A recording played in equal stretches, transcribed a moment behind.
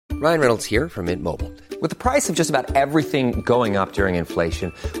Ryan Reynolds here from Mint Mobile. With the price of just about everything going up during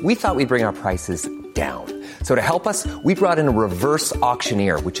inflation, we thought we'd bring our prices down. So to help us, we brought in a reverse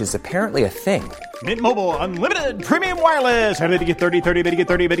auctioneer, which is apparently a thing. Mint Mobile Unlimited Premium Wireless. How to get 30, 30, bit to get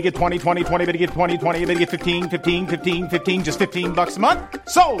 30, bit to get 20, 20, 20, bit to get 20, 20, bit to get 15, 15, 15, 15, just $15 a month?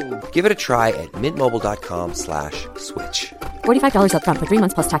 Sold! Give it a try at mintmobile.com/switch. $45 up front for 3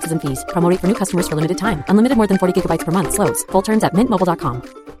 months plus taxes and fees. Promo rate for new customers for limited time. Unlimited more than 40 gigabytes per month. Slows full terms at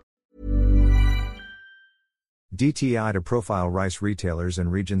mintmobile.com. DTI to profile rice retailers in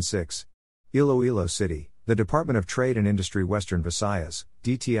Region 6. Iloilo City, the Department of Trade and Industry Western Visayas,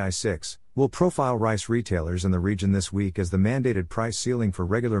 DTI 6, will profile rice retailers in the region this week as the mandated price ceiling for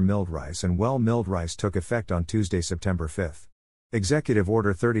regular milled rice and well-milled rice took effect on Tuesday, September 5. Executive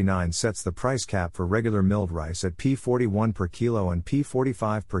Order 39 sets the price cap for regular milled rice at P41 per kilo and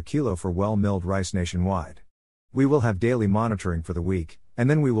P45 per kilo for well-milled rice nationwide. We will have daily monitoring for the week, and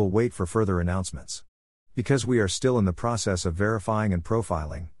then we will wait for further announcements. Because we are still in the process of verifying and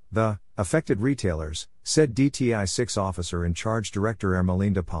profiling the affected retailers, said DTI 6 Officer in Charge Director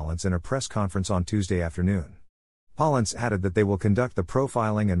Ermelinda Pollens in a press conference on Tuesday afternoon. Pollens added that they will conduct the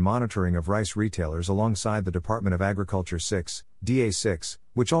profiling and monitoring of rice retailers alongside the Department of Agriculture 6, DA 6,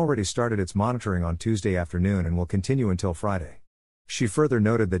 which already started its monitoring on Tuesday afternoon and will continue until Friday. She further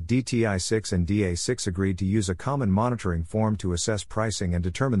noted that DTI 6 and DA 6 agreed to use a common monitoring form to assess pricing and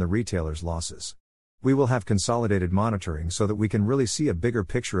determine the retailer's losses. We will have consolidated monitoring so that we can really see a bigger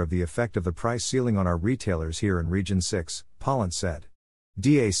picture of the effect of the price ceiling on our retailers here in Region 6, Pollens said.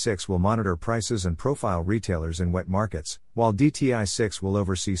 DA 6 will monitor prices and profile retailers in wet markets, while DTI 6 will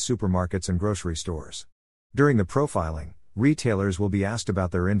oversee supermarkets and grocery stores. During the profiling, retailers will be asked about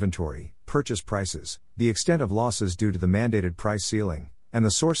their inventory, purchase prices, the extent of losses due to the mandated price ceiling, and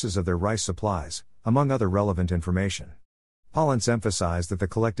the sources of their rice supplies, among other relevant information. Pollens emphasized that the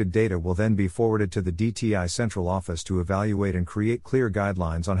collected data will then be forwarded to the DTI Central Office to evaluate and create clear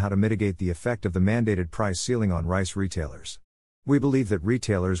guidelines on how to mitigate the effect of the mandated price ceiling on rice retailers. We believe that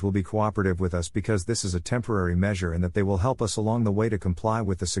retailers will be cooperative with us because this is a temporary measure and that they will help us along the way to comply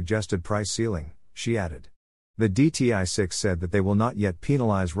with the suggested price ceiling, she added. The DTI 6 said that they will not yet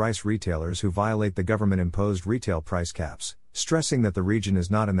penalize rice retailers who violate the government-imposed retail price caps, stressing that the region is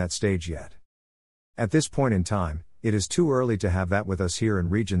not in that stage yet. At this point in time, it is too early to have that with us here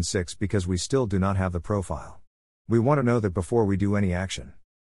in Region 6 because we still do not have the profile. We want to know that before we do any action.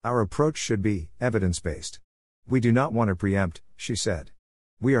 Our approach should be evidence-based. We do not want to preempt, she said.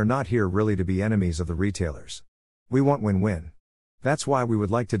 We are not here really to be enemies of the retailers. We want win-win. That's why we would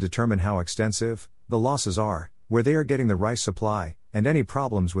like to determine how extensive the losses are, where they are getting the rice supply, and any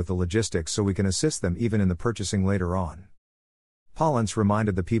problems with the logistics so we can assist them even in the purchasing later on. Pollens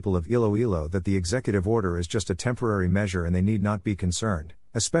reminded the people of Iloilo that the executive order is just a temporary measure and they need not be concerned,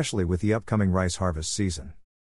 especially with the upcoming rice harvest season.